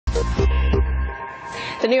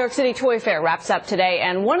The New York City Toy Fair wraps up today,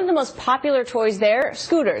 and one of the most popular toys there,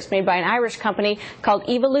 scooters, made by an Irish company called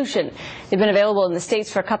Evolution. They've been available in the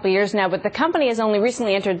States for a couple of years now, but the company has only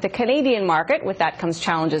recently entered the Canadian market. With that comes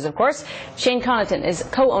challenges, of course. Shane Connaughton is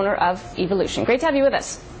co-owner of Evolution. Great to have you with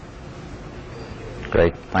us.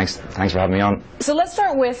 Great. Thanks for having me on. So let's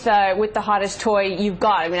start with the hottest toy you've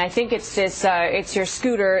got. I mean, I think it's this. It's your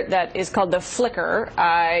scooter that is called the Flicker.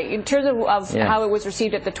 In terms of how it was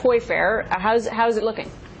received at the Toy Fair, how's it looking?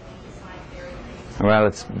 Well,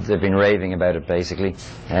 they've been raving about it basically.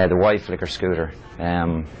 The Y Flicker scooter,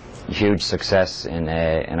 huge success in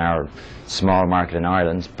our small market in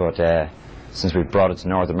Ireland, but since we've brought it to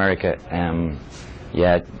North America,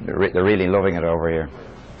 yeah, they're really loving it over here.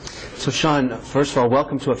 So, Sean, first of all,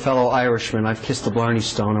 welcome to a fellow Irishman. I've kissed the Blarney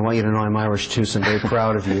Stone. I want you to know I'm Irish, too, so I'm very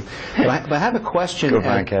proud of you. But I have a question. Good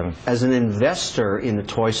man, Kevin. As an investor in the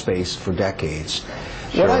toy space for decades,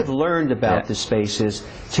 Sure. What I've learned about this space is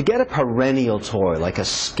to get a perennial toy, like a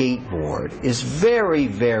skateboard, is very,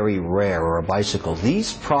 very rare, or a bicycle.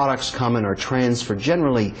 These products come and are trends for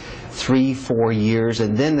generally 3-4 years,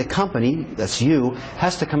 and then the company, that's you,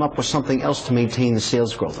 has to come up with something else to maintain the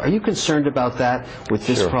sales growth. Are you concerned about that with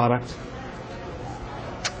this product?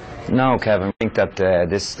 No, Kevin. I think that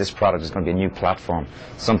this product is going to be a new platform,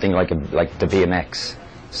 something like the BMX.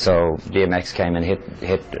 So BMX came and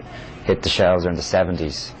hit the shelves in the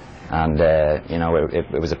 70s, and you know,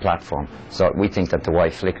 it was a platform. So we think that the Y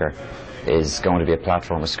Flicker is going to be a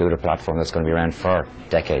platform, a scooter platform that's going to be around for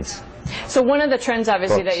decades. So one of the trends,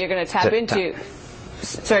 obviously, that you're going to tap into.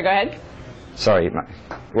 Sorry, go ahead. Sorry.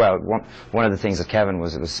 Well, one of the things that Kevin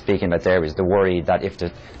was speaking about there was the worry that if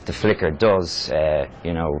the Flicker does,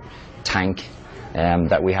 you know, tank,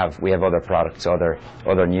 that we have other products, other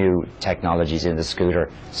new technologies in the scooter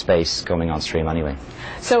space coming on stream anyway.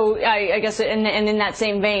 So I guess, and in that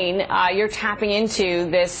same vein, you're tapping into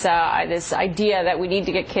this this idea that we need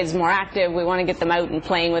to get kids more active. We want to get them out and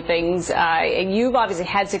playing with things. And you've obviously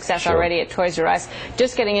had success already at Toys R Us.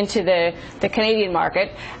 Just getting into the Canadian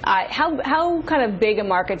market, how kind of big a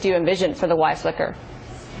market do you envision for the Y Flicker?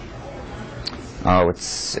 Oh,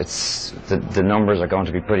 the numbers are going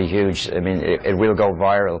to be pretty huge. I mean, it will go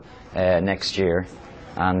viral next year,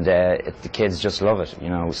 and the kids just love it, you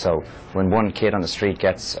know. So when one kid on the street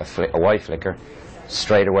gets a Y Flicker,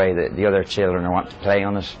 straight away the other children want to play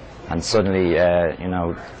on it, and suddenly, you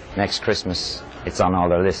know, next Christmas it's on all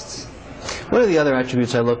their lists. One of the other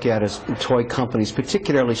attributes I look at is toy companies,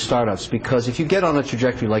 particularly startups, because if you get on a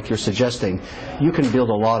trajectory like you're suggesting, you can build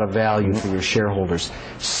a lot of value for your shareholders.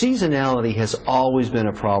 Seasonality has always been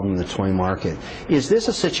a problem in the toy market. Is this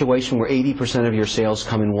a situation where 80% of your sales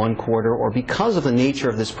come in one quarter, or because of the nature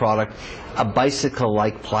of this product, a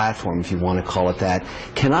bicycle-like platform, if you want to call it that,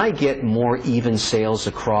 can I get more even sales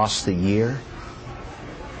across the year?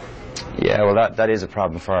 Yeah, well, that is a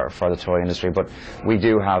problem for the toy industry, but we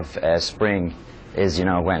do have spring is, you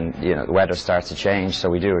know, when, you know, the weather starts to change, so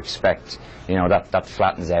we do expect, you know, that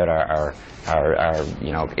flattens out our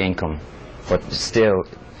you know, income, but still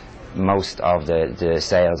most of the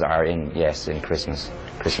sales are in Christmas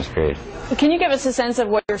period. Can you give us a sense of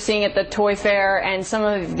what you're seeing at the Toy Fair and some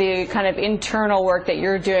of the kind of internal work that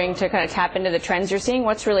you're doing to kind of tap into the trends you're seeing?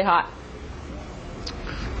 What's really hot?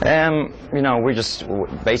 You know, we just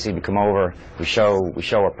basically come over, we show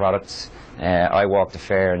our products. I walk the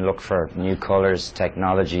fair and look for new colours,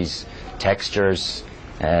 technologies, textures,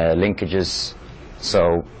 linkages.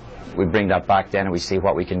 So we bring that back then and we see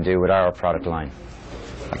what we can do with our product line.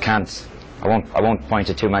 I won't point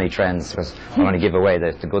to too many trends because I want to give away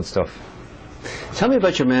the good stuff. Tell me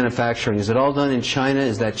about your manufacturing. Is it all done in China?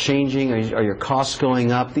 Is that changing? Are your costs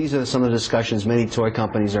going up? These are some of the discussions many toy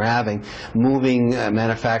companies are having, moving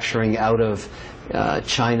manufacturing out of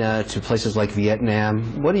China to places like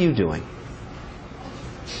Vietnam. What are you doing?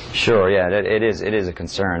 Sure, yeah, it is a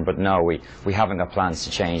concern, but no, we haven't got plans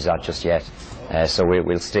to change that just yet. So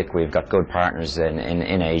we'll stick. We've got good partners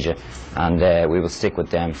in Asia, and we will stick with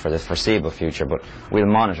them for the foreseeable future. But we'll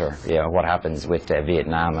monitor, you know, what happens with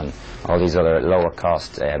Vietnam and all these other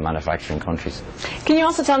lower-cost manufacturing countries. Can you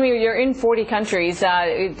also tell me, you're in 40 countries.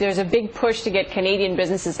 There's a big push to get Canadian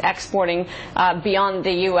businesses exporting beyond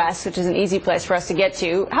the U.S., which is an easy place for us to get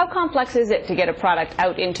to. How complex is it to get a product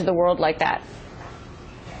out into the world like that?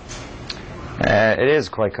 It is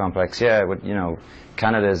quite complex, yeah. But, you know,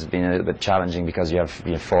 Canada has been a little bit challenging because you have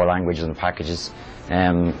 4 languages and packages.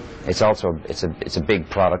 It's also it's a big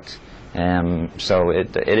product, so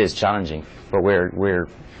it is challenging. But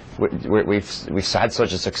we've had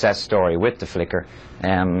such a success story with the Flicker,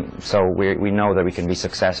 so we know that we can be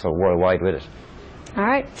successful worldwide with it. All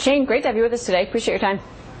right, Shane, great to have you with us today. Appreciate your time.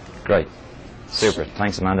 Great. Super.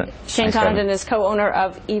 Thanks, Amanda. Shane Thanks, Kevin. Condon is co-owner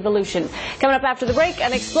of Evolution. Coming up after the break,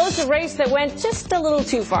 an explosive race that went just a little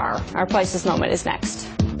too far. Our Priceless Moment is next.